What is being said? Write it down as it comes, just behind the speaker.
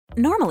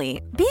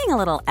Normally, being a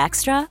little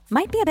extra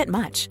might be a bit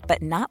much,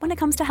 but not when it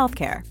comes to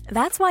healthcare.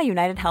 That's why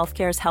United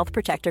Healthcare's Health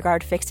Protector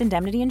Guard fixed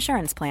indemnity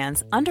insurance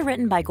plans,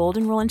 underwritten by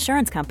Golden Rule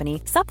Insurance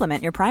Company,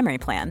 supplement your primary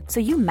plan so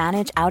you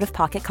manage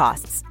out-of-pocket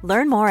costs.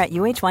 Learn more at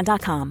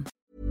uh1.com.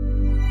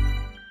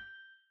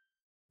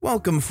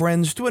 Welcome,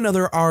 friends, to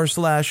another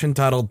rSlash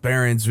Entitled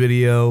Parents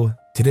video.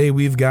 Today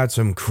we've got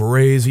some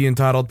crazy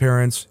entitled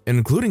parents,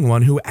 including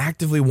one who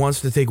actively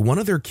wants to take one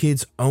of their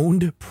kids'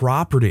 owned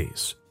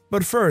properties.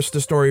 But first,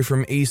 a story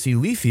from AC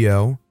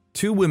Leafio,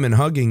 2 women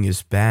hugging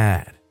is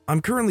bad. I'm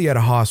currently at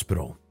a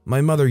hospital. My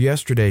mother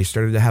yesterday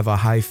started to have a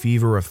high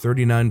fever of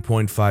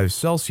 39.5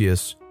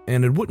 Celsius,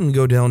 and it wouldn't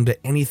go down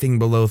to anything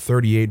below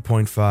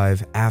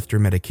 38.5 after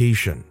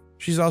medication.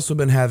 She's also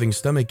been having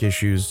stomach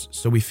issues,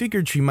 so we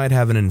figured she might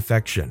have an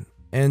infection,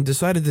 and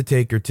decided to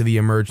take her to the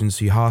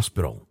emergency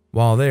hospital.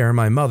 While there,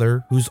 my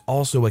mother, who's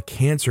also a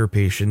cancer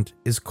patient,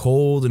 is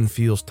cold and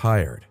feels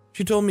tired.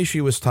 She told me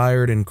she was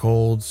tired and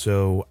cold,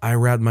 so I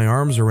wrapped my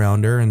arms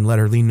around her and let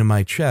her lean to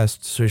my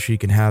chest so she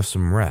can have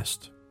some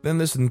rest. Then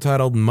this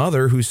entitled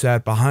mother who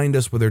sat behind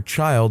us with her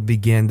child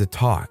began to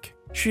talk.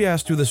 She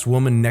asked who this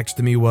woman next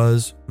to me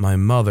was. My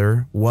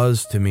mother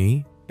was to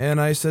me,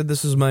 and I said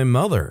this is my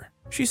mother.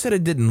 She said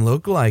it didn't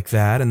look like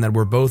that and that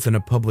we're both in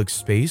a public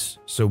space,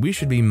 so we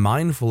should be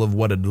mindful of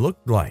what it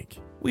looked like.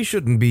 We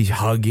shouldn't be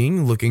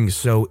hugging, looking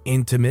so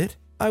intimate.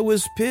 I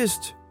was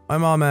pissed. My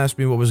mom asked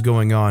me what was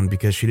going on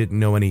because she didn't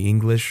know any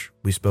English.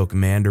 We spoke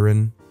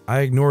Mandarin.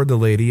 I ignored the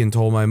lady and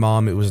told my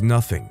mom it was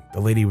nothing.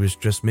 The lady was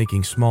just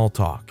making small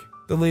talk.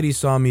 The lady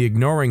saw me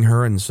ignoring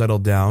her and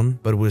settled down,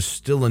 but was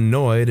still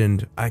annoyed,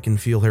 and I can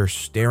feel her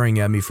staring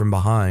at me from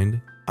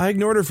behind. I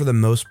ignored her for the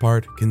most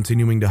part,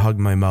 continuing to hug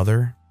my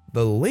mother.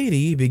 The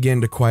lady began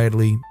to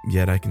quietly,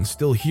 yet I can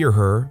still hear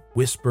her,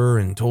 whisper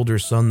and told her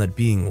son that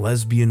being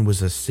lesbian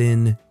was a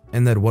sin,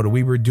 and that what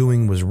we were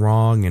doing was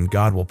wrong and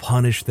God will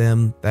punish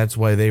them, that's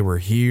why they were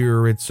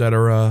here,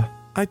 etc.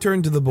 I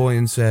turned to the boy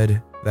and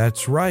said,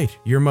 "That's right,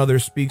 your mother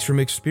speaks from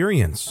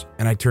experience,"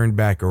 and I turned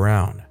back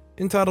around.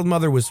 Entitled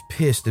mother was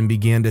pissed and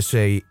began to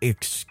say,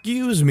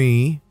 "Excuse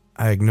me."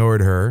 I ignored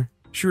her.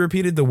 She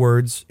repeated the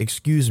words,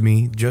 "excuse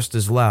me," just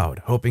as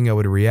loud, hoping I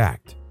would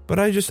react. But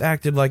I just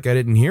acted like I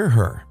didn't hear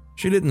her.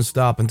 She didn't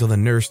stop until the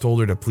nurse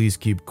told her to please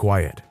keep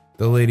quiet.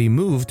 The lady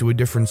moved to a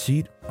different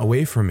seat,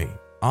 away from me.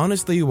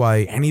 Honestly,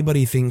 why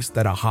anybody thinks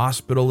that a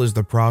hospital is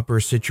the proper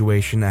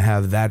situation to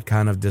have that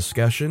kind of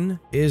discussion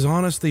is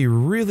honestly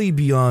really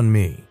beyond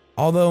me.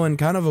 Although in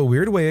kind of a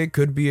weird way, it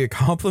could be a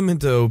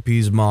compliment to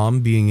OP's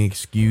mom being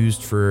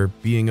excused for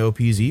being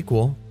OP's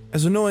equal.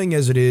 As annoying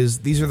as it is,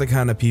 these are the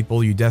kind of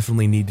people you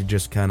definitely need to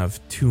just kind of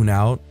tune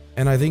out.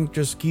 And I think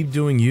just keep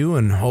doing you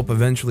and hope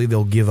eventually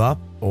they'll give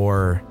up,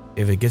 or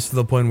if it gets to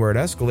the point where it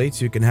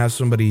escalates, you can have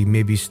somebody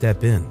maybe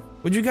step in.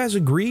 Would you guys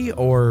agree,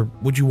 or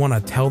would you want to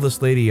tell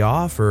this lady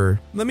off,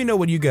 or let me know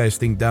what you guys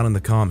think down in the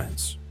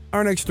comments.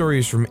 Our next story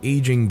is from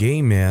Aging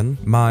Gay Man.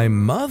 My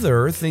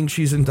mother thinks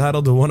she's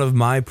entitled to one of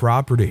my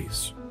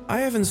properties. I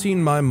haven't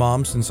seen my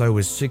mom since I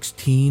was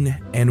 16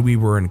 and we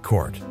were in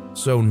court.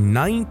 So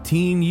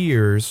 19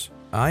 years,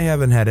 I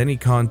haven't had any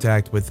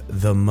contact with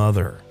the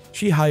mother.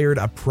 She hired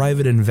a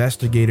private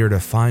investigator to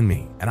find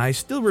me, and I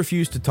still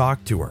refuse to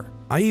talk to her.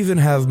 I even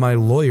have my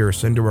lawyer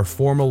send her a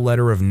formal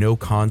letter of no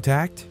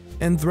contact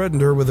and threatened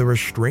her with a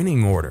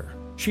restraining order.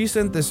 She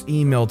sent this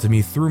email to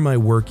me through my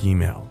work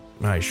email.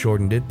 I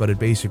shortened it, but it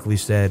basically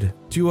said,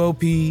 "To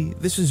OP,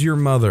 this is your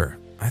mother.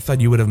 I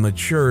thought you would have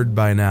matured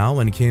by now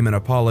and came and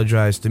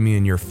apologized to me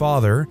and your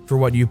father for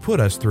what you put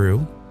us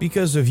through.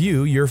 Because of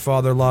you, your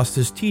father lost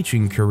his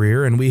teaching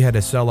career and we had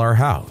to sell our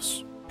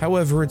house.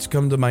 However, it's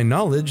come to my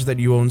knowledge that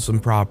you own some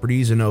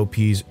properties in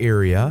OP's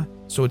area,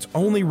 so it's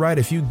only right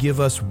if you give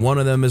us one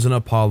of them as an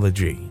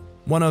apology.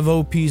 One of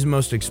OP's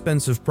most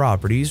expensive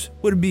properties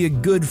would be a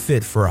good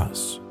fit for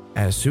us.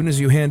 As soon as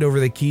you hand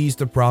over the keys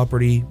to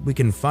property, we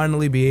can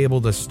finally be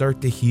able to start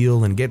to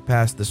heal and get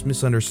past this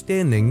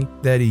misunderstanding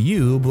that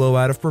you blow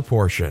out of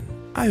proportion.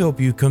 I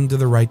hope you come to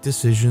the right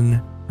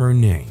decision. Her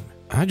name."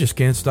 I just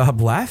can't stop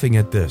laughing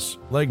at this.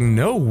 Like,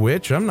 no,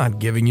 witch, I'm not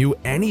giving you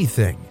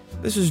anything.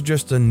 This is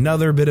just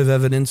another bit of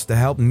evidence to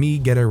help me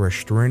get a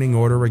restraining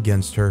order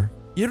against her.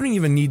 You don't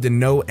even need to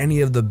know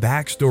any of the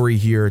backstory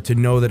here to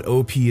know that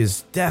OP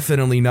is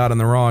definitely not in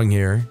the wrong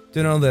here,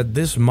 to know that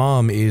this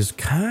mom is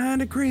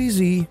kinda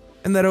crazy,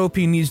 and that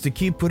OP needs to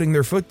keep putting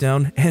their foot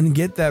down and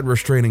get that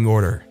restraining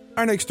order.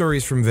 Our next story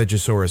is from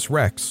Vegasaurus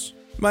Rex.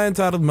 My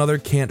entitled mother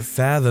can't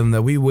fathom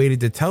that we waited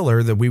to tell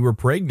her that we were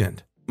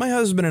pregnant. My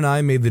husband and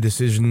I made the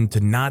decision to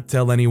not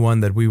tell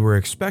anyone that we were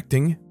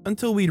expecting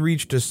until we'd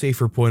reached a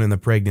safer point in the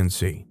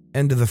pregnancy.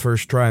 End of the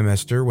first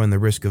trimester, when the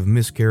risk of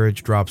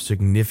miscarriage dropped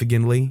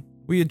significantly.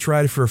 We had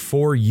tried for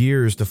 4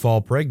 years to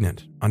fall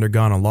pregnant,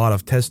 undergone a lot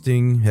of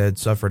testing, had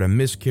suffered a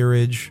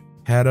miscarriage,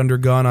 had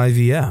undergone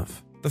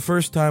IVF. The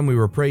first time we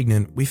were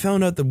pregnant, we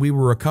found out that we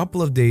were a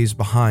couple of days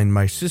behind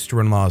my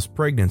sister-in-law's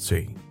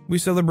pregnancy. We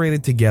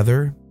celebrated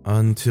together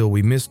until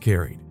we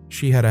miscarried.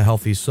 She had a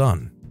healthy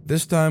son.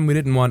 This time we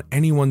didn't want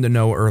anyone to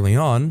know early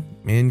on,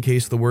 in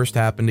case the worst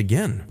happened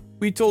again.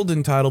 We told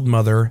entitled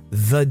mother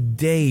the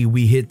day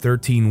we hit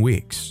 13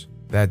 weeks.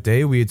 That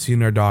day we had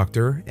seen our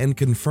doctor and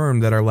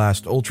confirmed that our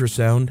last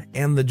ultrasound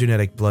and the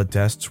genetic blood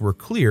tests were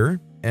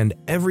clear and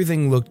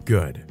everything looked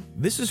good.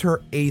 This is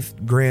her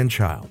 8th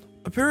grandchild.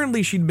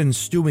 Apparently she'd been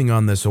stewing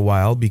on this a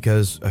while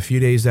because a few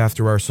days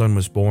after our son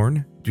was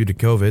born, due to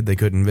COVID they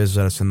couldn't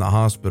visit us in the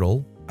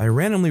hospital, I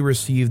randomly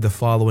received the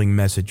following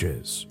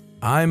messages.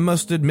 I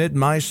must admit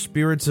my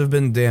spirits have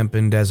been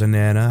dampened as a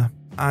nana.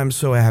 I'm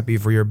so happy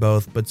for you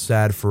both, but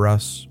sad for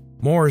us.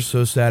 More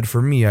so sad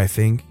for me, I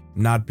think,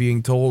 not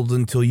being told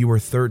until you were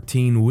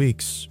 13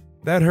 weeks.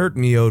 That hurt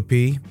me, OP.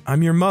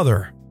 I'm your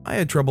mother. I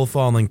had trouble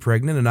falling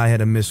pregnant and I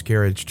had a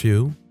miscarriage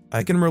too.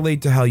 I can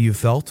relate to how you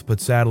felt, but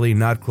sadly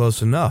not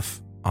close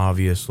enough,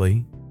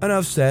 obviously.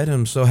 Enough said,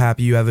 I'm so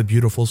happy you have a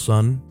beautiful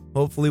son.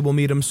 Hopefully we'll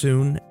meet him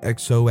soon,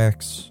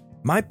 XOX.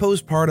 My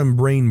postpartum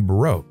brain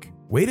broke.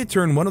 Way to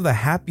turn one of the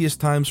happiest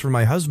times for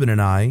my husband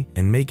and I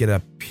and make it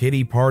a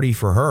pity party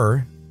for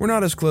her. We're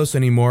not as close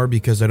anymore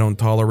because I don't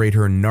tolerate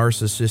her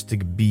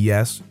narcissistic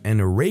BS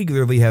and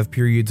regularly have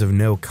periods of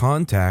no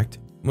contact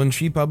when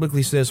she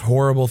publicly says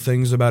horrible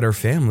things about her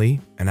family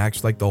and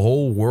acts like the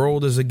whole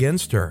world is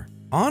against her.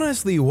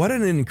 Honestly, what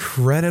an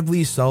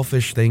incredibly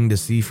selfish thing to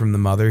see from the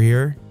mother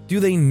here.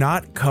 Do they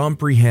not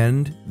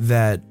comprehend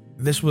that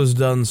this was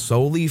done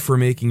solely for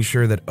making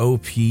sure that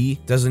OP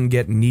doesn't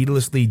get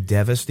needlessly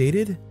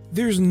devastated?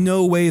 There's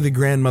no way the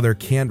grandmother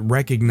can't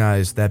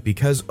recognize that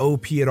because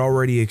OP had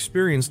already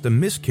experienced a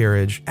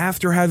miscarriage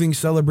after having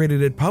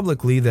celebrated it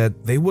publicly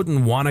that they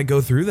wouldn't want to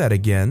go through that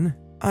again.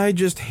 I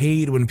just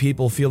hate when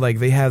people feel like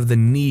they have the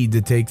need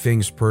to take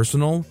things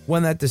personal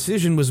when that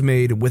decision was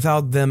made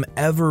without them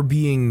ever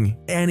being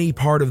any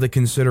part of the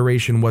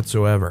consideration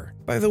whatsoever.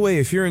 By the way,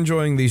 if you're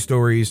enjoying these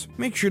stories,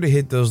 make sure to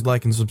hit those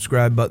like and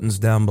subscribe buttons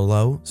down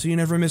below so you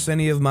never miss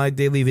any of my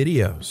daily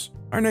videos.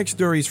 Our next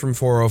story is from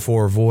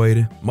 404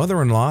 Void.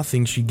 Mother-in-law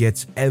thinks she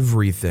gets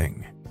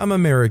everything. I'm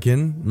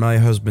American, my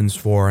husband's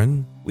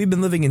foreign. We've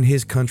been living in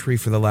his country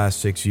for the last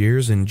 6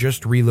 years and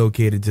just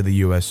relocated to the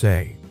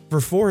USA.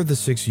 For 4 of the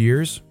 6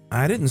 years,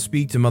 I didn't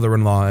speak to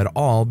mother-in-law at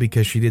all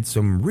because she did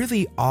some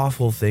really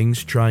awful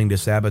things trying to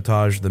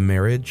sabotage the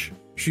marriage.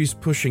 She's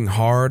pushing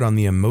hard on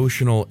the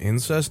emotional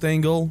incest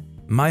angle.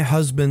 My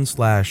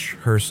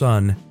husband/her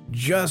son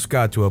just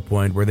got to a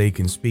point where they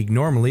can speak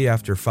normally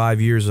after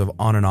 5 years of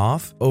on and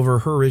off over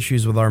her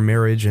issues with our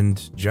marriage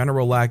and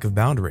general lack of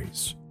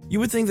boundaries. You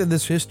would think that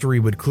this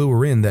history would clue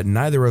her in that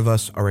neither of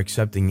us are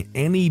accepting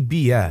any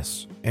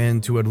BS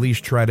and to at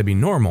least try to be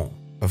normal.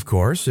 Of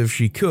course, if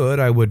she could,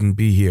 I wouldn't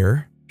be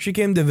here. She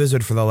came to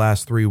visit for the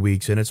last 3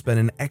 weeks and it's been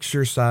an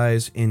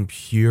exercise in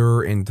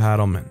pure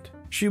entitlement.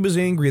 She was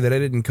angry that I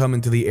didn't come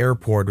into the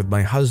airport with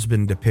my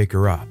husband to pick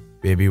her up.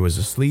 Baby was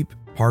asleep,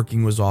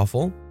 parking was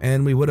awful,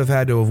 and we would have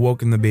had to have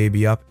woken the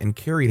baby up and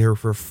carried her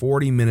for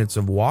 40 minutes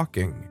of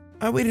walking.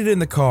 I waited in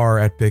the car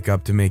at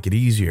pickup to make it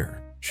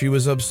easier. She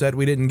was upset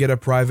we didn't get a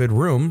private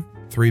room,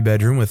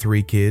 3-bedroom with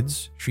 3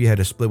 kids. She had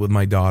to split with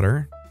my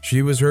daughter.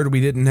 She was hurt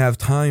we didn't have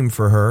time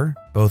for her,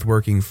 both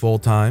working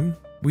full-time.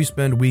 We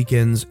spend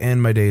weekends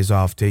and my days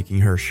off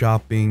taking her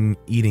shopping,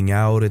 eating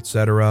out,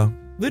 etc.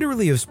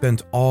 Literally have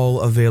spent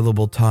all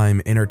available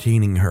time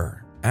entertaining her.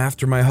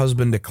 After my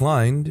husband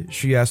declined,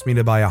 she asked me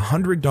to buy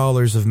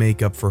 $100 of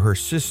makeup for her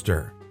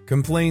sister.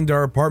 Complained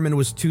our apartment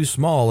was too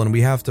small and we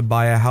have to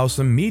buy a house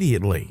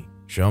immediately.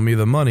 Show me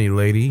the money,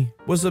 lady.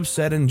 Was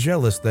upset and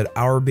jealous that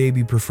our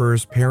baby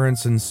prefers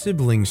parents and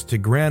siblings to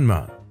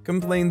grandma.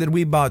 Complained that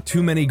we bought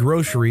too many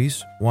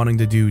groceries, wanting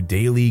to do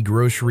daily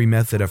grocery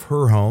method of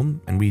her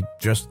home, and we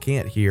just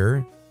can't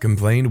here.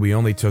 Complained we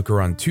only took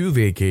her on 2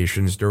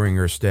 vacations during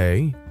her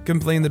stay.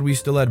 Complained that we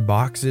still had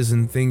boxes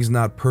and things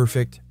not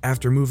perfect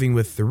after moving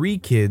with 3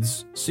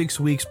 kids 6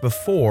 weeks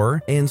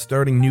before and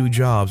starting new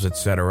jobs,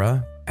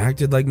 etc.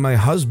 Acted like my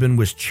husband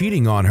was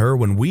cheating on her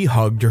when we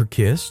hugged or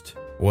kissed.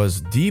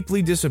 Was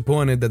deeply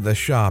disappointed that the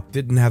shop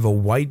didn't have a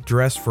white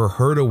dress for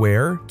her to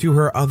wear to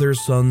her other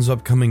son's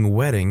upcoming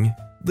wedding.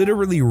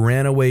 Literally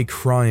ran away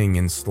crying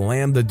and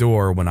slammed the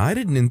door when I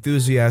didn't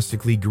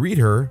enthusiastically greet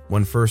her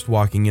when first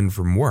walking in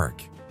from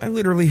work. I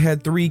literally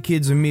had 3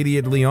 kids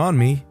immediately on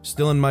me,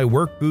 still in my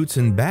work boots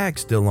and bag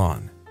still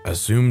on.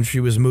 Assumed she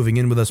was moving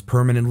in with us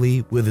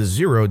permanently with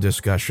 0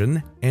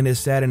 discussion, and is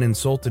sad and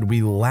insulted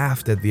we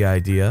laughed at the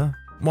idea.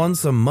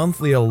 Wants a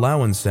monthly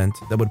allowance sent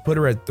that would put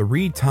her at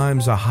 3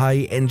 times a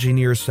high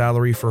engineer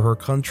salary for her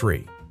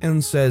country,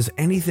 and says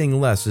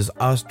anything less is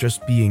us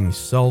just being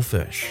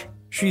selfish.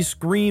 She's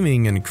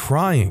screaming and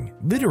crying,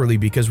 literally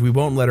because we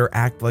won't let her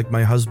act like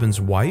my husband's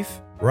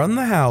wife, run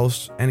the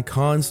house, and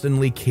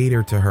constantly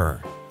cater to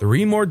her.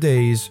 3 more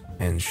days,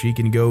 and she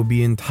can go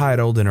be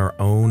entitled in her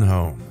own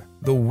home.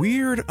 The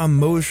weird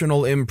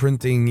emotional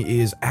imprinting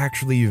is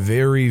actually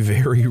very,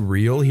 very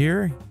real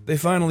here. They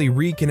finally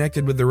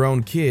reconnected with their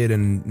own kid,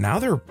 and now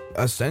they're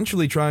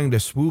essentially trying to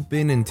swoop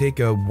in and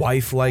take a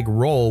wife-like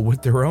role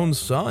with their own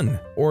son,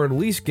 or at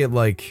least get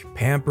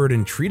pampered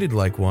and treated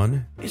like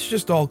one. It's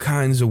just all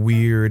kinds of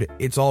weird,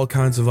 it's all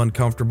kinds of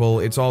uncomfortable,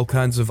 it's all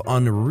kinds of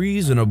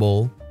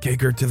unreasonable.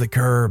 Kick her to the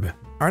curb.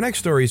 Our next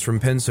story is from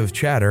Pensive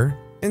Chatter.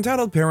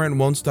 Entitled Parent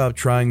won't stop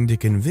trying to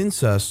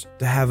convince us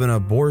to have an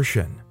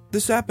abortion.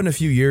 This happened a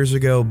few years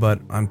ago, but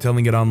I'm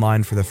telling it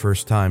online for the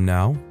first time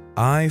now.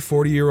 I,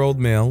 40-year-old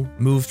male,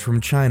 moved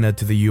from China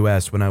to the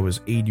US when I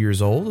was 8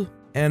 years old,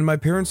 and my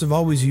parents have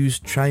always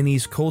used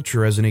Chinese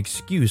culture as an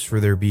excuse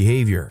for their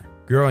behavior.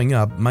 Growing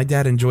up, my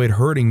dad enjoyed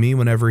hurting me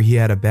whenever he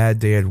had a bad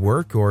day at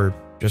work or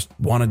just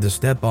wanted to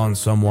step on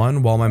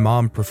someone, while my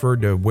mom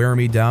preferred to wear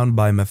me down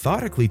by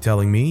methodically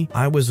telling me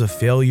I was a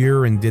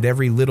failure and did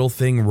every little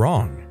thing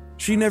wrong.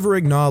 She never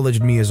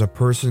acknowledged me as a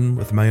person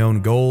with my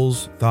own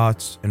goals,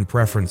 thoughts, and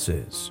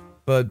preferences,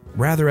 but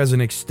rather as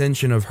an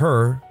extension of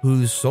her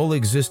whose sole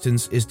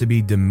existence is to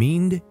be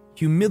demeaned,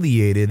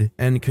 humiliated,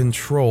 and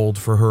controlled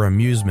for her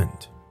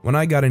amusement. When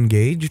I got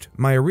engaged,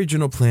 my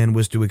original plan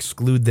was to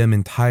exclude them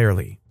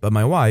entirely, but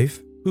my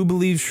wife, who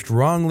believes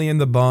strongly in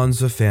the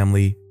bonds of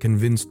family,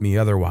 convinced me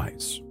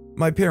otherwise.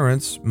 My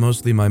parents,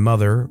 mostly my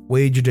mother,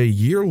 waged a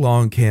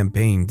year-long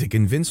campaign to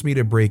convince me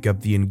to break up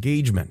the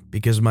engagement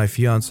because my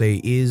fiancé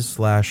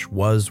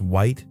is/was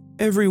white.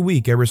 Every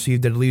week I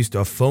received at least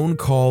a phone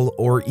call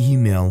or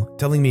email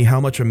telling me how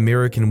much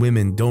American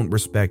women don't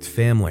respect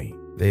family.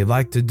 They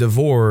like to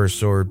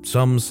divorce or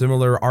some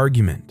similar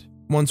argument.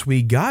 Once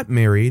we got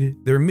married,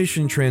 their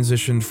mission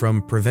transitioned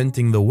from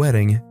preventing the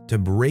wedding to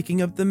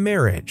breaking up the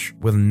marriage,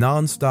 with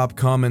non-stop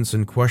comments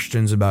and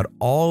questions about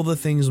all the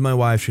things my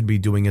wife should be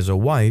doing as a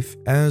wife,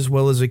 as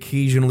well as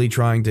occasionally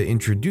trying to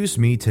introduce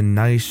me to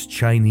nice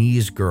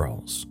Chinese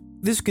girls.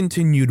 This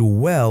continued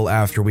well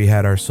after we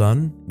had our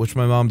son, which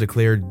my mom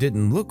declared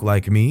didn't look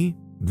like me,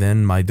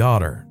 then my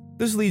daughter.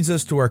 This leads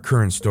us to our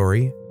current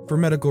story. For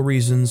medical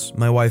reasons,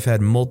 my wife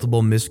had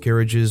multiple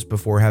miscarriages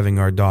before having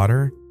our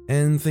daughter,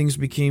 and things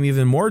became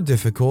even more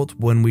difficult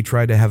when we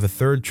tried to have a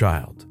third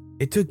child.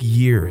 It took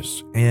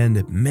years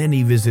and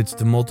many visits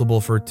to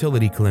multiple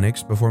fertility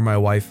clinics before my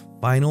wife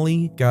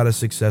finally got a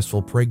successful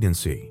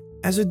pregnancy.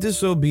 As a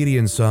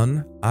disobedient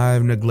son,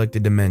 I've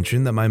neglected to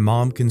mention that my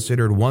mom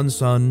considered one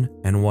son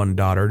and one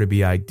daughter to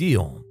be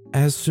ideal.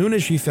 As soon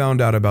as she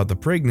found out about the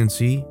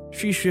pregnancy,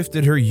 she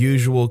shifted her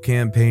usual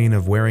campaign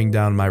of wearing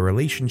down my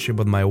relationship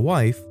with my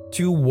wife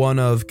to one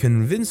of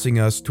convincing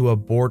us to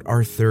abort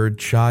our third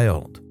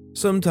child.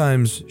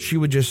 Sometimes she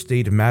would just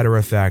state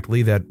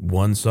matter-of-factly that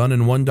one son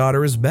and one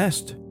daughter is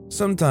best.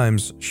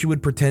 Sometimes she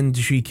would pretend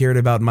she cared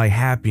about my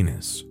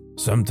happiness.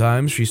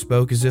 Sometimes she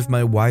spoke as if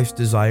my wife's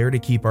desire to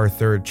keep our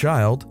third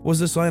child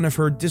was a sign of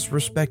her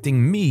disrespecting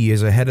me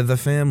as a head of the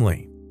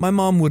family. My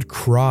mom would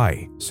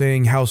cry,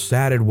 saying how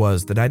sad it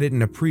was that I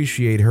didn't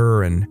appreciate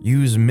her and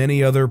use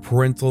many other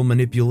parental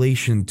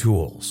manipulation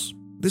tools.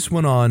 This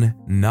went on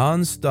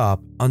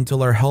non-stop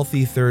until our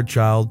healthy third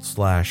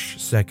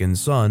child/second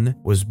son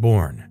was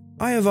born.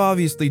 I have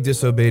obviously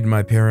disobeyed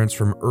my parents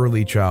from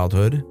early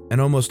childhood,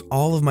 and almost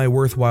all of my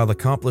worthwhile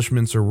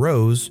accomplishments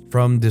arose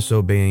from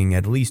disobeying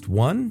at least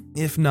one,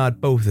 if not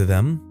both of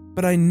them,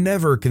 but I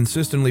never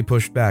consistently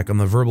pushed back on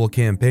the verbal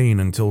campaign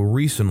until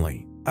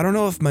recently. I don't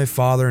know if my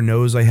father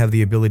knows I have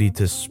the ability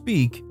to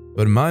speak,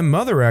 but my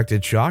mother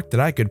acted shocked that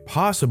I could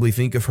possibly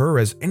think of her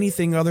as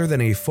anything other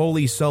than a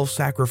fully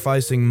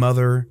self-sacrificing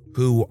mother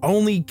who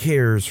only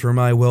cares for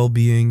my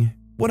well-being.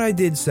 What I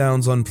did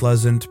sounds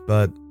unpleasant,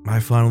 but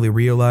I finally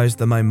realized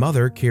that my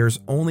mother cares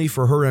only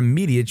for her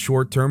immediate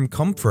short-term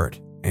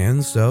comfort.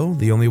 And so,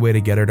 the only way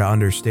to get her to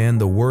understand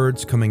the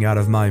words coming out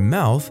of my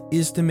mouth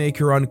is to make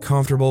her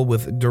uncomfortable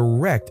with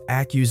direct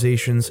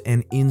accusations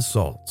and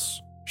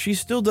insults. She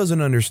still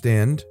doesn't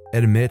understand,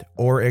 admit,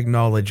 or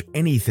acknowledge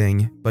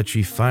anything, but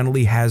she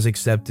finally has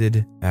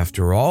accepted,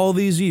 after all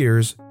these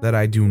years, that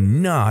I do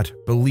not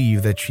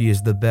believe that she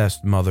is the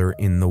best mother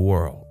in the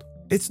world.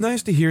 It's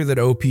nice to hear that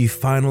OP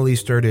finally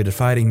started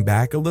fighting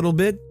back a little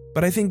bit,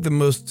 but I think the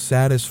most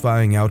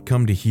satisfying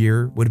outcome to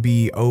hear would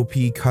be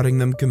OP cutting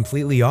them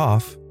completely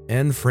off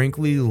and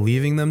frankly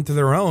leaving them to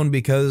their own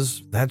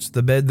because that's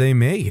the bed they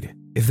made.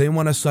 If they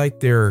want to cite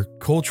their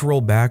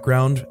cultural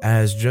background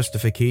as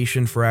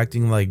justification for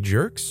acting like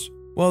jerks,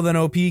 well then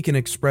OP can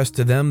express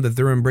to them that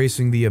they're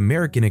embracing the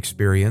American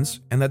experience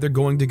and that they're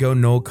going to go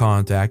no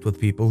contact with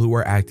people who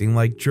are acting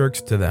like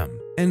jerks to them.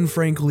 And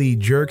frankly,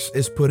 jerks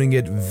is putting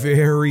it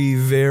very,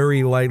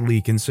 very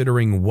lightly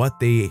considering what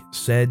they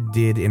said,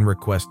 did, and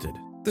requested.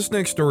 This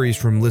next story is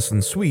from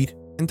Listen Sweet.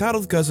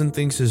 Entitled Cousin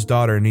thinks his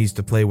daughter needs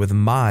to play with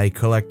my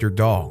collector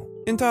doll.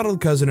 Entitled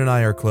Cousin and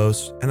I are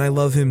close, and I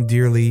love him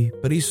dearly,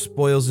 but he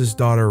spoils his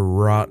daughter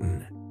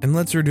rotten and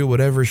lets her do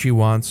whatever she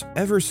wants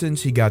ever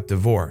since he got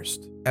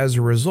divorced. As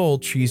a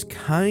result, she's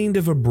kind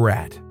of a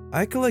brat.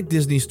 I collect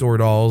Disney Store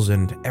dolls,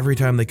 and every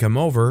time they come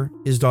over,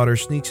 his daughter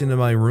sneaks into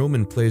my room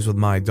and plays with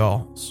my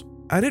dolls.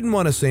 I didn't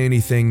want to say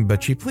anything,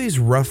 but she plays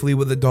roughly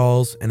with the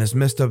dolls and has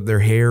messed up their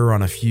hair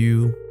on a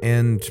few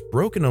and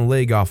broken a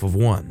leg off of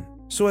one.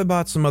 So I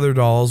bought some other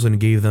dolls and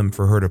gave them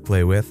for her to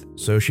play with,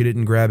 so she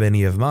didn't grab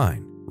any of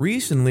mine.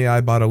 Recently,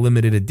 I bought a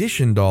limited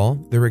edition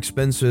doll. They're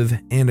expensive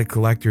and a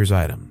collector's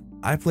item.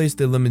 I placed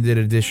the limited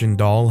edition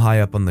doll high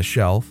up on the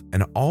shelf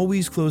and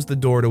always closed the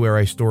door to where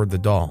I stored the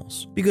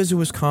dolls because it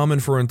was common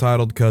for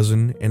entitled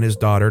cousin and his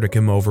daughter to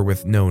come over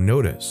with no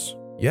notice.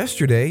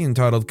 Yesterday,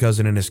 entitled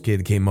cousin and his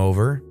kid came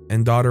over,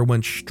 and daughter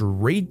went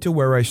straight to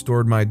where I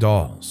stored my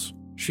dolls.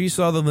 She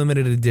saw the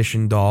limited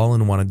edition doll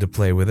and wanted to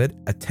play with it,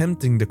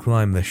 attempting to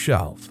climb the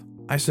shelf.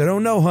 I said, "Oh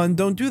no, hun,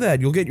 don't do that.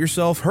 You'll get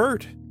yourself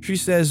hurt." She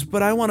says,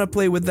 "But I want to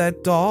play with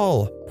that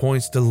doll."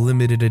 Points to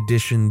limited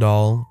edition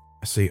doll.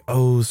 I say,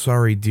 "Oh,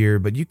 sorry, dear,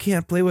 but you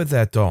can't play with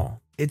that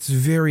doll. It's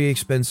very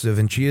expensive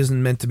and she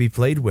isn't meant to be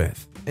played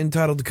with."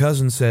 Entitled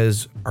cousin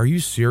says, "Are you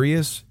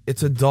serious?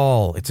 It's a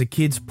doll. It's a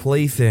kid's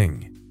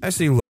plaything." I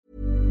say,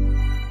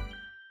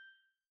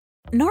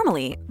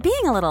 Normally,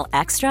 being a little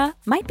extra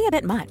might be a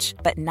bit much,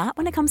 but not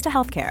when it comes to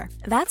healthcare.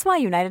 That's why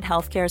United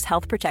Healthcare's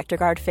Health Protector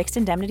Guard fixed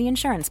indemnity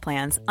insurance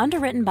plans,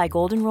 underwritten by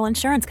Golden Rule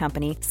Insurance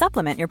Company,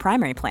 supplement your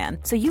primary plan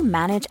so you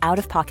manage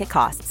out-of-pocket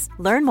costs.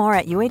 Learn more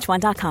at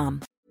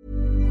uh1.com.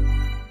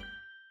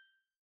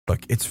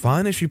 "Look, it's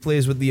fine if she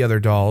plays with the other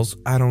dolls,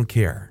 I don't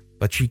care.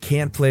 But she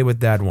can't play with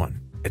that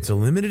one. It's a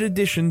limited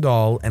edition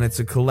doll and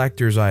it's a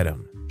collector's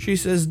item." She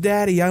says,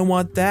 "Daddy, I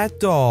want that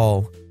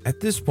doll."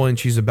 At this point,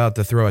 she's about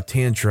to throw a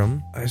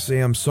tantrum. I say,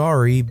 "I'm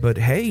sorry, but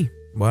hey,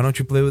 why don't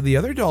you play with the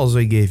other dolls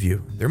I gave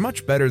you? They're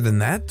much better than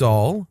that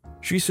doll."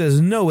 She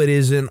says, "No, it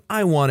isn't.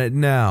 I want it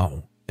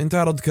now."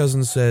 Entitled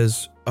cousin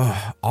says,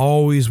 "Ugh,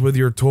 always with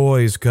your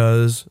toys,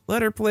 cuz.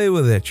 Let her play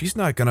with it. She's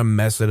not gonna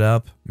mess it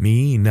up."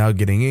 Me, now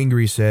getting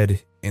angry, said,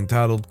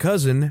 "Entitled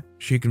cousin,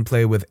 she can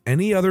play with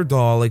any other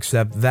doll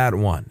except that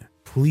one.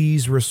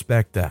 Please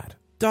respect that."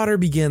 Daughter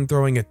began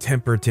throwing a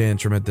temper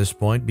tantrum at this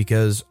point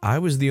because I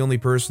was the only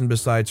person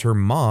besides her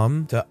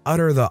mom to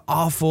utter the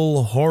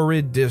awful,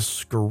 horrid,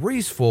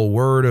 disgraceful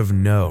word of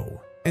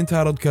no.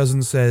 Entitled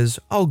cousin says,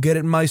 "I'll get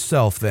it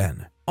myself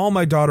then. All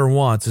my daughter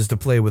wants is to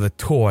play with a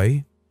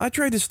toy." I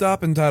tried to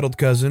stop entitled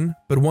cousin,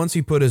 but once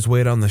he put his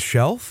weight on the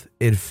shelf,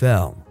 it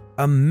fell.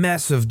 A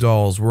mess of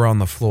dolls were on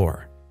the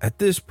floor. At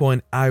this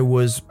point, I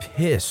was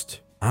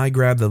pissed. I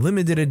grabbed the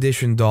limited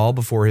edition doll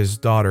before his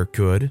daughter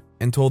could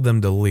and told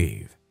them to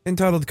leave.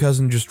 Entitled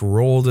cousin just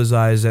rolled his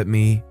eyes at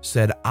me,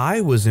 said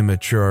I was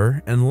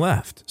immature, and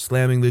left,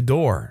 slamming the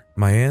door.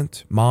 My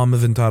aunt, mom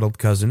of entitled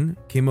cousin,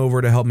 came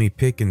over to help me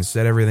pick and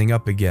set everything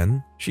up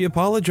again. She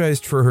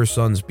apologized for her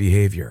son's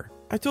behavior.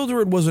 I told her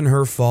it wasn't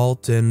her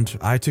fault, and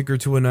I took her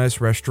to a nice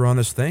restaurant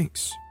as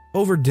thanks.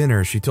 Over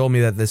dinner, she told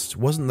me that this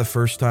wasn't the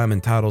first time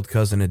entitled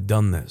cousin had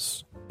done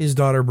this. His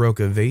daughter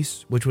broke a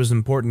vase, which was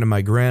important to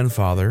my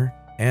grandfather,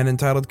 and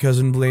entitled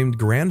cousin blamed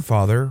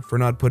grandfather for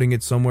not putting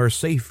it somewhere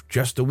safe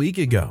just a week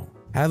ago.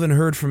 Haven't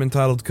heard from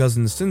entitled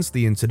cousin since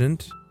the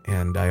incident,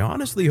 and I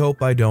honestly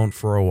hope I don't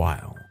for a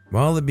while.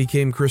 Well, it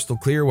became crystal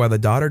clear why the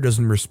daughter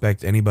doesn't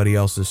respect anybody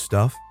else's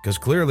stuff, because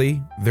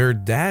clearly their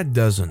dad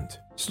doesn't.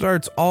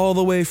 Starts all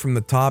the way from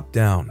the top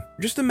down.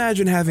 Just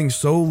imagine having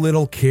so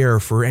little care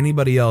for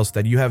anybody else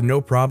that you have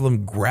no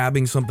problem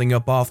grabbing something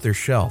up off their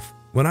shelf.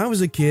 When I was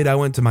a kid, I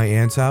went to my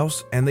aunt's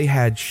house and they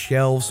had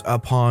shelves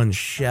upon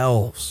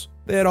shelves.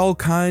 They had all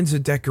kinds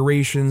of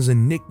decorations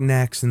and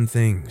knickknacks and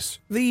things.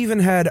 They even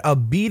had a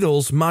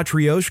Beatles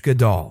Matryoshka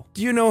doll.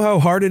 Do you know how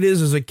hard it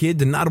is as a kid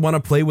to not want to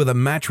play with a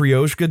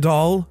Matryoshka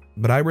doll?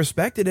 But I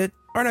respected it.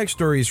 Our next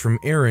story is from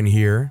Erin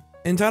here.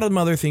 Entitled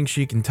mother thinks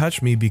she can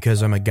touch me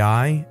because I'm a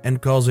guy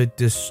and calls it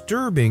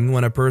disturbing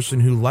when a person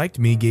who liked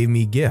me gave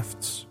me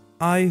gifts.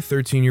 I,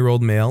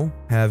 13-year-old male,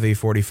 have a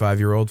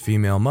 45-year-old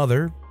female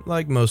mother,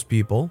 like most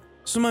people.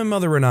 So my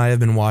mother and I have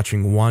been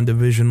watching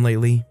WandaVision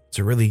lately. It's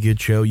a really good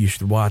show, you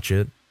should watch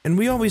it. And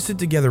we always sit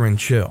together and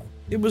chill.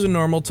 It was a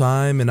normal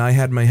time and I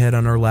had my head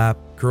on her lap,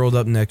 curled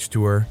up next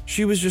to her.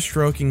 She was just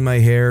stroking my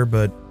hair,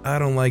 but I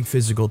don't like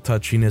physical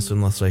touchiness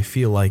unless I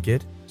feel like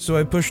it. So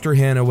I pushed her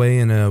hand away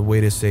in a way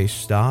to say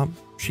stop.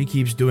 She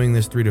keeps doing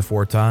this 3 to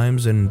 4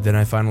 times and then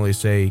I finally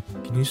say,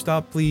 "Can you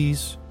stop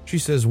please?" She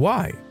says,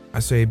 "Why?"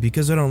 I say,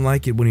 "Because I don't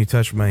like it when you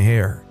touch my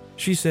hair."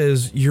 She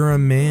says, "You're a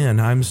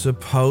man, I'm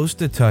supposed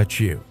to touch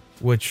you."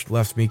 Which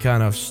left me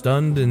kind of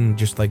stunned and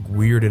just like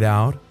weirded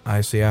out.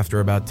 I say after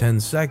about 10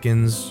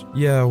 seconds,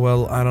 "Yeah,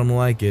 well, I don't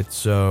like it,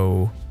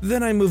 so..."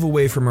 Then I move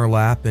away from her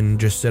lap and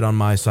just sit on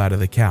my side of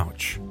the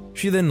couch.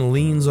 She then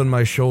leans on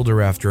my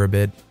shoulder after a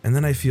bit, and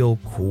then I feel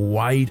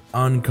quite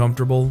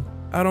uncomfortable.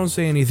 I don't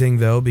say anything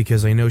though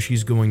because I know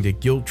she's going to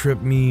guilt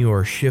trip me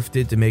or shift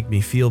it to make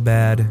me feel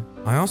bad.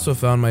 I also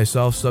found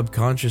myself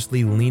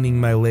subconsciously leaning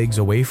my legs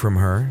away from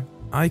her.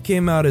 I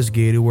came out as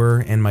gay to her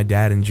and my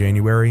dad in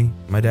January.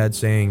 My dad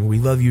saying, "We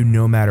love you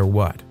no matter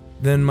what."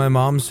 Then my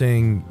mom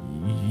saying,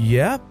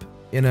 "Yep,"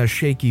 in a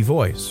shaky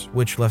voice,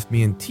 which left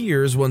me in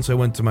tears once I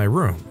went to my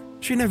room.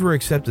 She never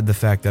accepted the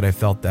fact that I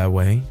felt that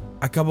way.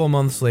 A couple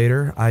months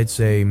later, I'd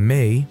say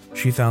May,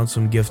 she found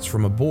some gifts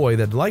from a boy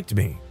that liked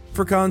me.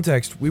 For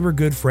context, we were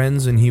good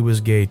friends and he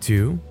was gay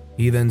too.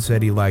 He then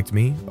said he liked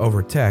me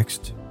over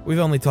text. We've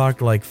only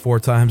talked like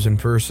 4 times in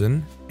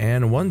person,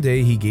 and one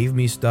day he gave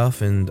me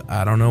stuff and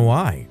I don't know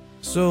why.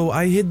 so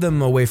I hid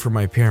them away from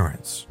my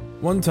parents.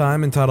 One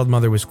time, entitled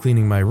mother was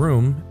cleaning my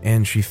room,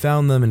 and she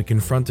found them and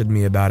confronted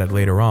me about it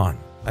later on.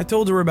 I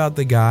told her about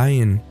the guy,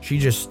 and she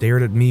just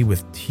stared at me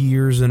with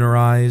tears in her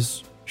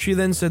eyes. She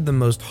then said the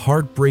most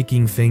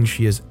heartbreaking thing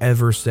she has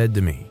ever said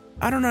to me.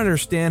 "I don't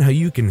understand how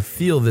you can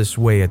feel this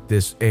way at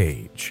this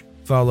age."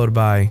 Followed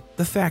by,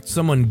 "The fact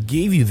someone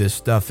gave you this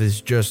stuff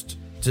is just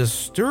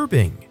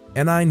disturbing."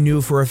 And I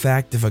knew for a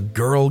fact if a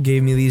girl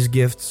gave me these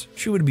gifts,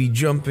 she would be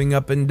jumping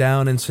up and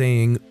down and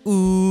saying,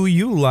 "Ooh,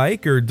 you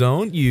like her,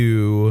 don't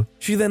you?"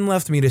 She then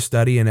left me to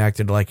study and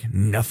acted like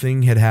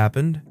nothing had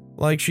happened.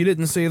 Like she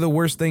didn't say the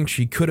worst thing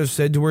she could have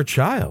said to her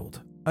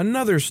child.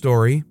 Another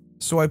story,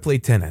 so I play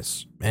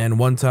tennis, and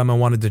one time I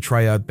wanted to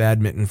try out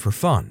badminton for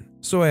fun.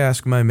 So I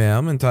asked my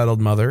ma'am,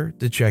 entitled mother,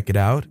 to check it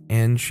out,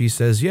 and she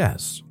says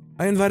yes.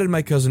 I invited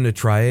my cousin to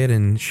try it,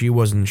 and she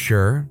wasn't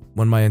sure.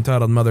 When my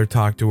entitled mother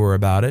talked to her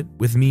about it,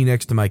 with me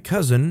next to my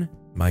cousin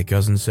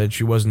said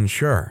she wasn't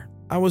sure.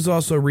 I was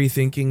also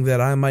rethinking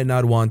that I might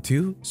not want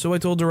to, so I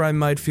told her I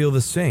might feel the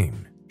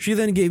same. She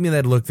then gave me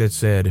that look that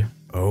said,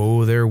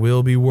 "Oh, there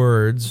will be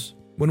words."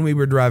 When we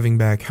were driving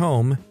back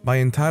home, my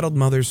entitled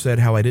mother said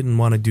how I didn't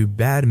want to do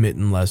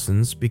badminton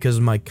lessons because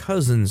my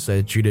cousin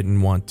said she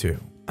didn't want to.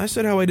 I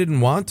said how I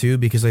didn't want to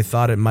because I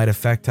thought it might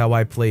affect how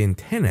I play in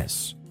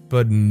tennis.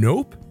 But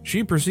nope.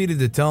 She proceeded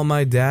to tell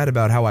my dad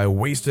about how I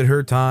wasted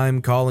her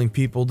time calling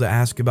people to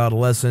ask about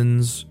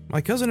lessons. My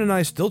cousin and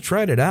I still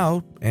tried it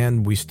out,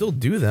 and we still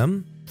do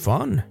them.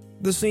 Fun.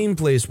 The same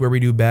place where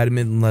we do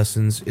badminton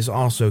lessons is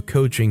also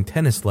coaching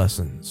tennis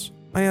lessons.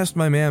 I asked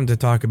my ma'am to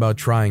talk about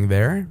trying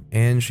there,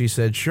 and she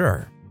said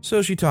sure.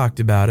 So she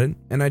talked about it,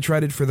 and I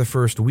tried it for the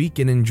first week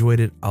and enjoyed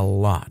it a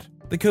lot.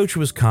 The coach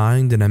was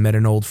kind, and I met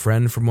an old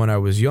friend from when I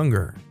was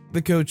younger.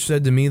 The coach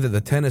said to me that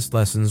the tennis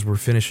lessons were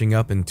finishing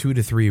up in 2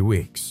 to 3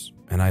 weeks.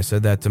 And I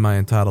said that to my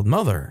entitled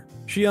mother.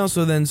 She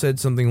also then said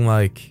something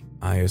like,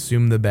 "I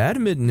assume the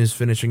badminton is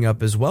finishing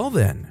up as well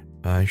then."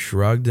 I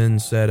shrugged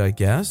and said, "I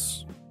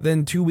guess."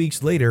 Then 2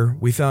 weeks later,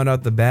 we found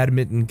out the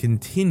badminton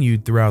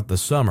continued throughout the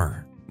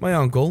summer. My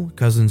uncle,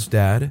 cousin's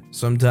dad,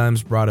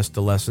 sometimes brought us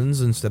to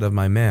lessons instead of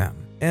my ma'am.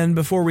 And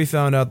before we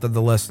found out that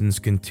the lessons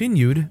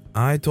continued,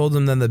 I told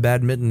him that the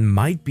badminton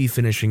might be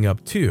finishing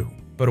up too.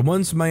 But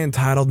once my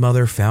entitled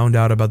mother found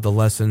out about the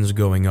lessons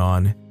going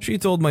on, she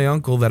told my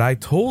uncle that I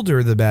told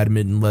her the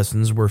badminton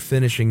lessons were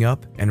finishing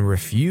up and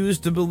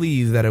refused to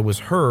believe that it was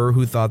her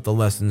who thought the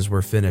lessons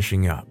were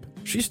finishing up.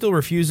 She still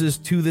refuses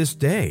to this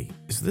day.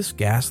 Is this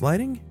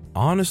gaslighting?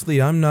 Honestly,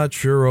 I'm not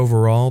sure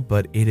overall,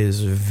 but it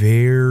is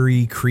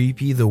very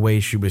creepy the way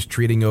she was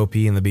treating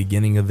OP in the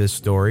beginning of this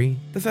story.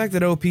 The fact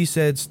that OP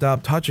said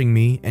stop touching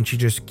me and she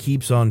just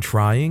keeps on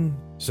trying.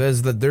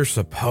 Says that they're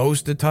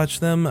supposed to touch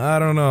them? I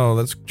don't know,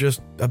 that's just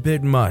a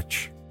bit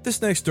much.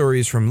 This next story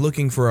is from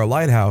Looking for a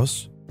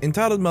Lighthouse.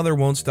 Entitled mother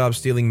won't stop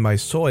stealing my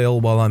soil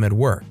while I'm at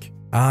work.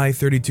 I,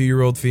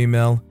 32-year-old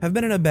female, have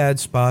been in a bad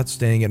spot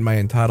staying at my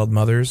entitled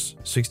mother's,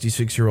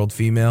 66-year-old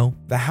female.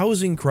 The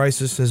housing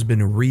crisis has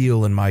been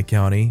real in my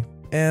county,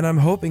 and I'm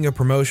hoping a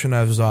promotion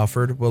I was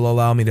offered will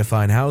allow me to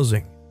find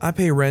housing. I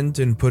pay rent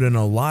and put in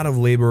a lot of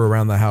labor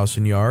around the house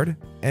and yard,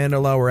 and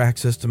allow her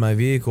access to my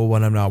vehicle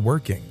when I'm not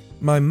working.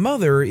 My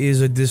mother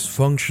is a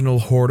dysfunctional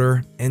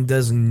hoarder and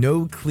does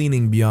no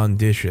cleaning beyond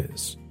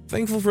dishes.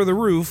 Thankful for the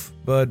roof,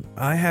 but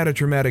I had a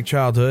traumatic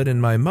childhood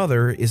and my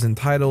mother is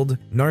entitled,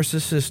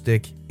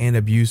 narcissistic, and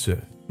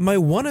abusive. My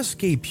one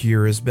escape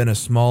here has been a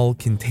small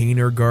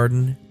container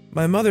garden.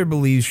 My mother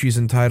believes she's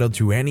entitled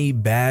to any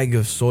bag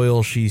of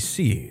soil she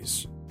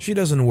sees. She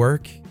doesn't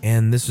work,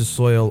 and this is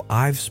soil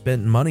I've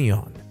spent money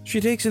on. She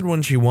takes it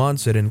when she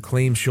wants it and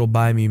claims she'll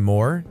buy me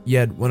more,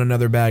 yet when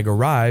another bag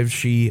arrives,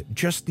 she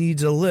just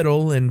needs a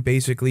little and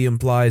basically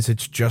implies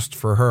it's just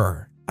for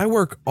her. I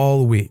work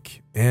all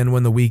week, and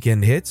when the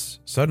weekend hits,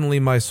 suddenly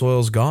my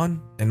soil's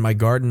gone and my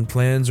garden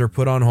plans are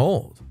put on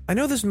hold. I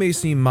know this may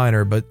seem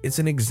minor, but it's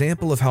an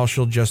example of how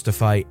she'll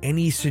justify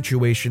any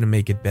situation to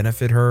make it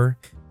benefit her,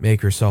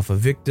 make herself a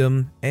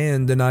victim,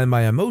 and deny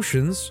my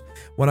emotions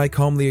when I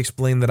calmly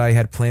explain that I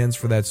had plans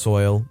for that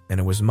soil and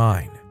it was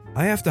mine.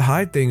 I have to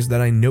hide things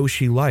that I know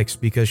she likes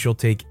because she'll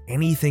take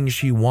anything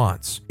she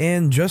wants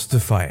and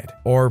justify it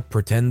or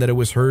pretend that it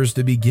was hers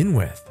to begin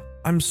with.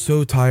 I'm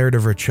so tired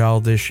of her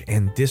childish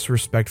and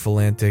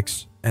disrespectful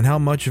antics and how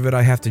much of it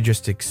I have to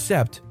just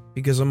accept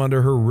because I'm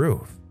under her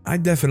roof. I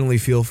definitely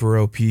feel for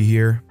OP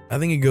here. I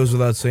think it goes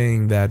without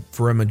saying that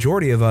for a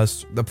majority of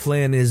us, the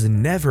plan is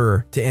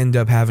never to end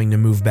up having to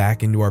move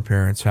back into our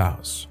parents'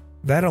 house.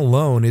 That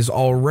alone is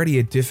already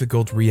a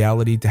difficult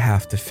reality to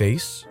have to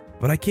face.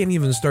 But I can't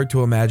even start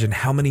to imagine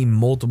how many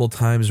multiple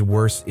times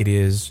worse it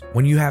is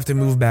when you have to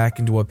move back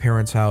into a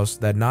parent's house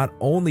that not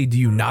only do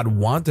you not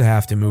want to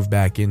have to move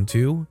back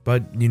into,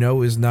 but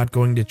is not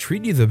going to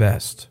treat you the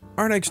best.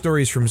 Our next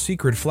story is from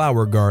Secret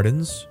Flower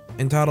Gardens,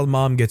 entitled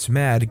Mom Gets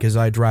Mad Because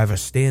I Drive a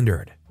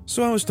Standard.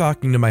 So I was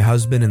talking to my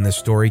husband and this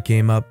story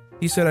came up.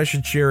 He said I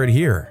should share it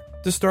here.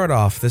 To start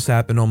off, this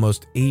happened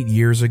almost 8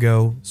 years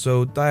ago,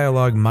 so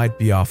dialogue might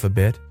be off a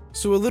bit.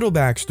 So a little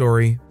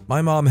backstory.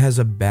 My mom has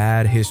a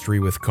bad history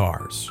with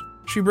cars.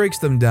 She breaks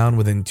them down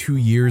within 2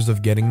 years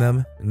of getting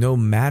them, no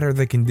matter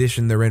the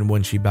condition they're in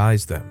when she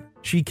buys them.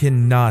 She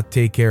cannot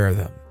take care of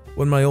them.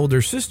 When my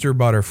older sister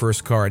bought her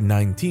first car at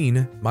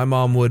 19, my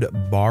mom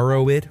would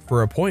borrow it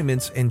for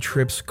appointments and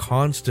trips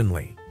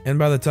constantly. And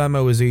by the time I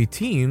was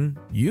 18,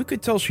 you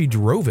could tell she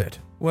drove it.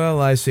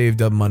 Well, I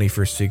saved up money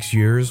for 6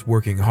 years,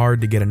 working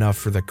hard to get enough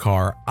for the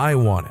car I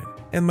wanted.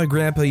 And my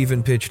grandpa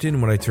even pitched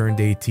in when I turned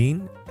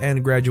 18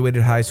 and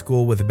graduated high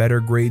school with better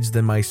grades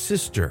than my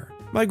sister.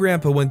 My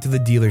grandpa went to the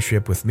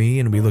dealership with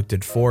me and we looked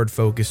at Ford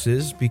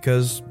Focuses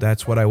because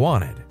that's what I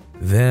wanted.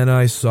 Then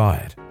I saw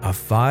it, a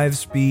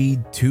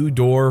 5-speed,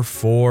 2-door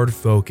Ford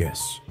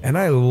Focus, and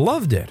I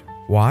loved it.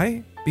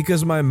 Why?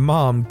 Because my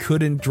mom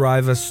couldn't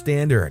drive a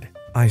standard.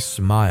 I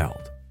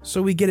smiled.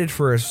 So we get it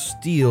for a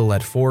steal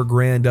at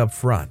 $4,000 up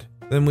front.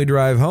 Then we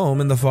drive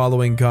home and the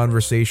following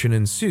conversation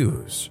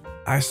ensues.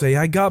 I say,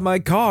 I got my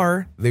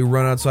car. They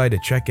run outside to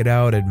check it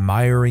out,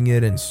 admiring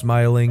it and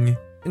smiling.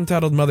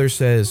 Entitled mother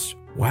says,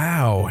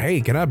 wow, hey,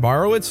 can I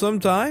borrow it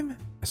sometime?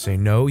 I say,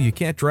 no, you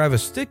can't drive a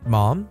stick,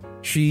 Mom.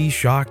 She,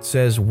 shocked,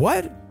 says,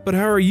 what? But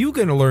how are you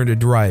going to learn to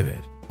drive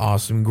it?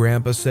 Awesome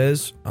grandpa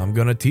says, I'm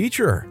going to teach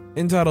her.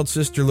 Entitled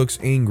sister looks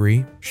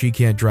angry. She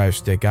can't drive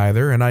stick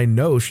either, and I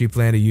know she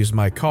planned to use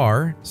my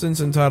car since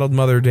entitled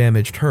mother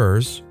damaged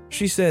hers.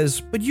 She says,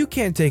 but you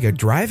can't take a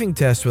driving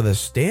test with a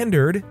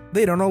standard.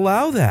 They don't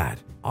allow that.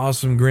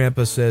 Awesome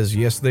grandpa says,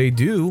 yes they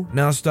do.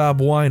 Now stop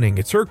whining.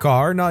 It's her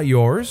car, not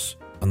yours.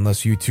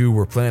 Unless you two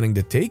were planning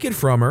to take it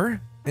from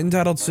her.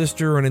 Entitled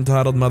sister and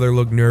entitled mother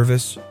look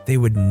nervous. They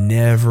would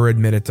never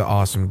admit it to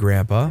awesome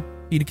grandpa.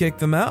 He'd kick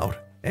them out.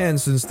 And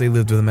since they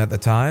lived with him at the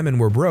time and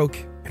were broke,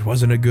 it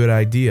wasn't a good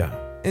idea.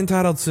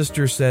 Entitled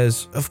sister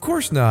says, of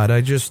course not, I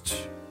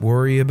just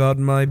worry about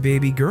my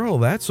baby girl,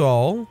 that's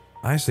all.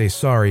 I say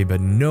sorry,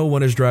 but no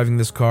one is driving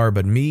this car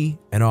but me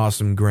and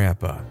awesome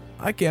grandpa.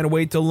 I can't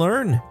wait to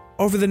learn.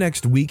 Over the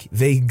next week,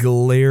 they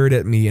glared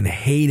at me and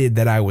hated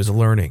that I was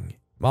learning.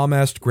 Mom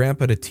asked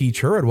grandpa to teach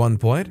her at one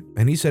point,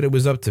 and he said it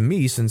was up to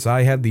me since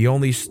I had the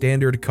only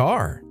standard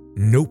car.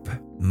 Nope,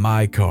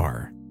 my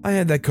car. I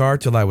had that car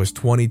till I was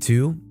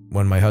 22,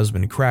 when my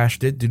husband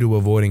crashed it due to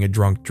avoiding a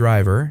drunk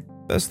driver.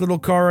 Best little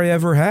car I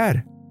ever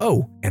had.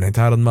 Oh, and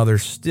entitled mother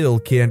still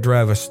can't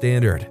drive a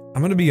standard.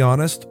 I'm gonna be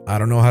honest, I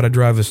don't know how to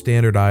drive a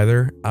standard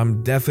either.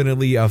 I'm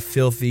definitely a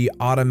filthy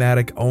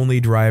automatic only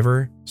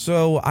driver,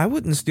 so I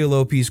wouldn't steal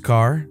OP's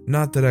car.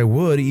 Not that I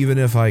would, even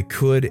if I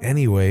could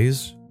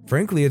anyways.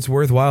 Frankly, it's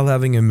worthwhile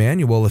having a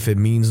manual if it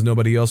means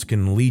nobody else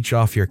can leech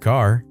off your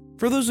car.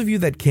 For those of you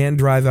that can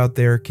drive out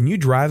there, can you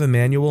drive a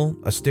manual,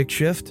 a stick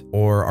shift,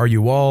 or are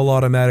you all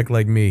automatic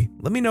like me?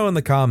 Let me know in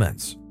the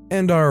comments.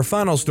 And our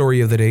final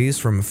story of the day is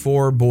from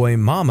 4Boy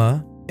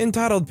Mama,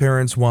 entitled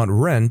Parents Want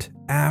Rent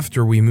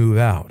After We Move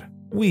Out.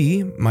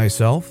 We,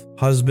 myself,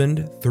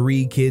 husband,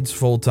 3 kids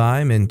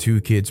full-time and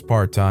 2 kids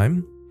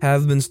part-time,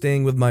 have been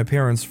staying with my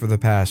parents for the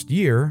past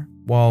year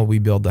while we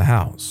build the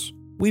house.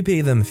 We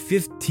pay them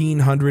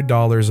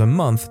 $1,500 a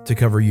month to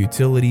cover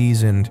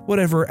utilities and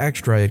whatever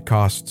extra it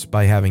costs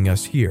by having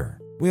us here.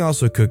 We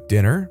also cook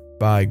dinner,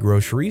 buy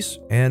groceries,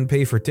 and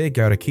pay for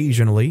takeout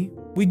occasionally.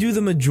 We do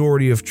the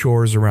majority of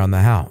chores around the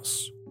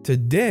house.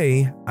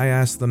 Today, I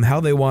asked them how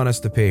they want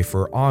us to pay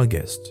for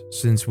August,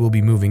 since we'll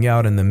be moving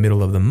out in the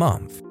middle of the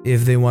month.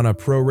 If they want to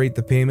prorate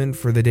the payment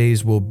for the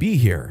days we'll be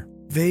here.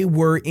 They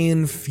were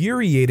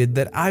infuriated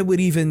that I would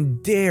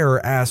even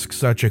dare ask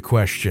such a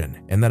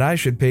question, and that I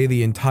should pay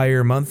the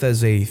entire month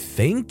as a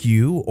thank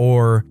you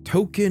or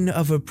token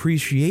of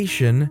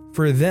appreciation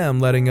for them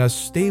letting us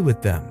stay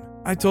with them.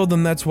 I told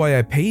them that's why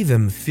I pay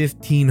them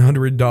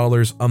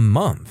 $1,500 a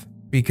month,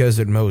 because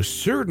it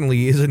most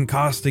certainly isn't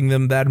costing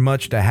them that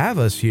much to have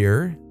us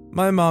here.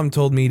 My mom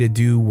told me to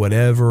do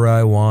whatever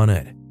I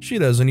wanted. She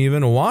doesn't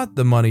even want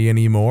the money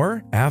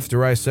anymore,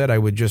 after I said I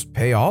would just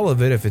pay all of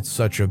it if it's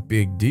such a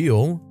big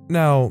deal.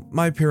 Now,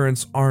 my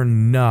parents are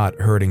not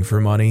hurting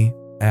for money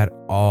at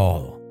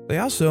all. They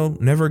also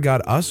never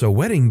got us a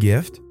wedding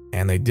gift,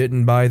 and they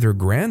didn't buy their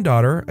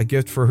granddaughter a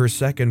gift for her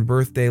 2nd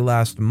birthday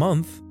last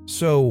month.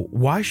 So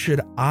why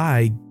should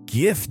I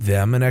gift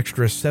them an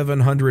extra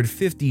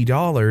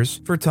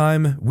 $750 for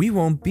time we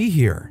won't be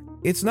here?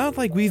 It's not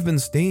like we've been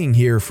staying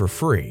here for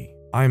free.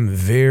 I'm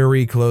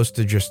very close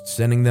to just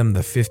sending them the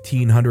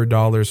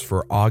 $1,500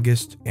 for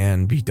August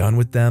and be done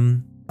with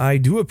them. I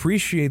do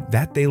appreciate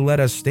that they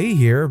let us stay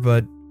here,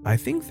 but I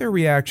think their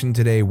reaction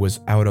today was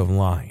out of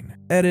line.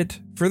 Edit,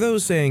 for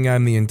those saying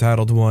I'm the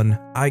entitled one,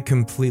 I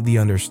completely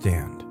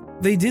understand.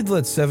 They did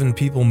let 7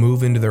 people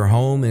move into their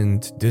home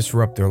and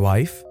disrupt their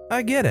life.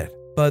 I get it,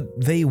 but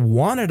they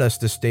wanted us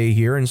to stay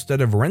here instead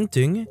of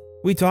renting.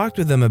 We talked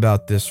with them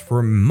about this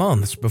for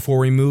months before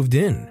we moved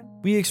in.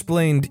 We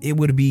explained it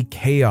would be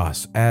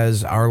chaos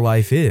as our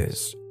life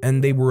is,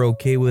 and they were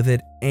okay with it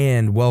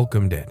and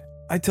welcomed it.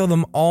 I tell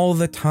them all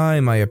the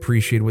time I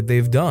appreciate what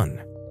they've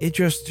done. It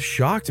just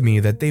shocked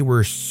me that they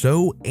were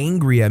so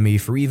angry at me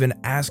for even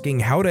asking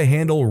how to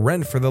handle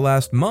rent for the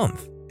last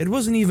month. It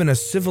wasn't even a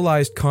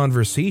civilized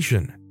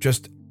conversation,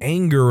 just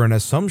anger and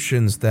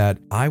assumptions that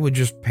I would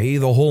just pay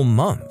the whole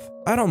month.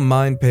 I don't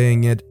mind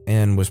paying it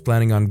and was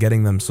planning on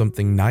getting them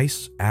something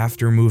nice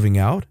after moving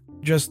out.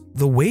 Just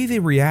the way they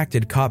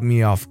reacted caught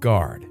me off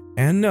guard.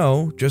 And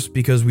no, just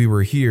because we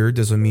were here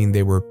doesn't mean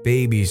they were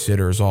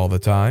babysitters all the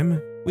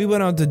time. We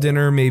went out to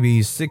dinner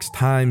maybe 6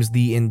 times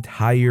the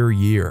entire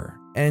year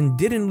and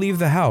didn't leave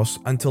the house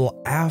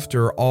until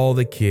after all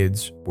the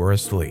kids were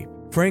asleep.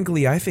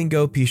 Frankly, I think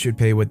OP should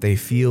pay what they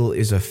feel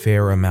is a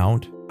fair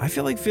amount. I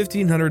feel like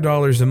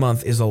 $1,500 a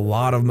month is a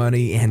lot of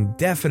money and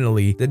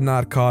definitely did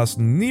not cost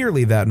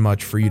nearly that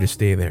much for you to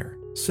stay there.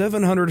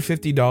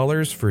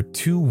 $750 for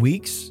 2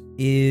 weeks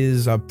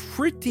is a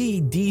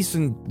pretty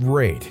decent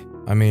rate.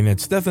 I mean,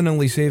 it's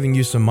definitely saving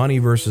you some money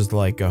versus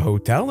like a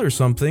hotel or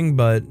something,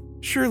 but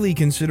surely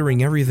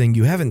considering everything,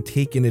 you haven't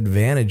taken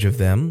advantage of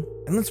them.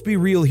 And let's be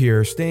real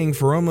here, staying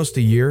for almost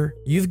a year,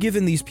 you've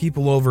given these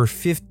people over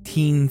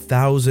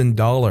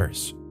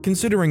 $15,000.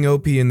 Considering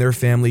OP and their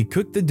family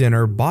cooked the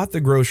dinner, bought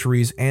the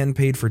groceries, and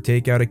paid for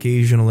takeout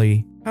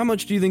occasionally, how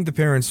much do you think the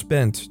parents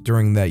spent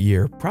during that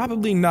year?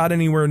 Probably not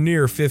anywhere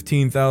near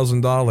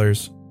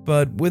 $15,000.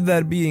 But with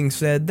that being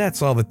said,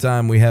 that's all the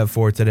time we have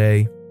for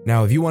today.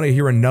 Now, if you want to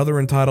hear another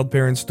Entitled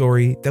Parent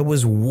story that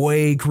was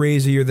way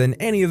crazier than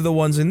any of the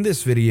ones in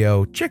this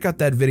video, check out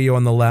that video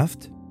on the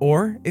left.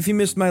 Or, if you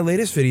missed my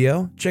latest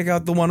video, check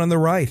out the one on the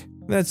right.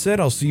 That said,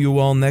 I'll see you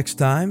all next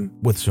time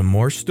with some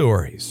more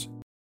stories.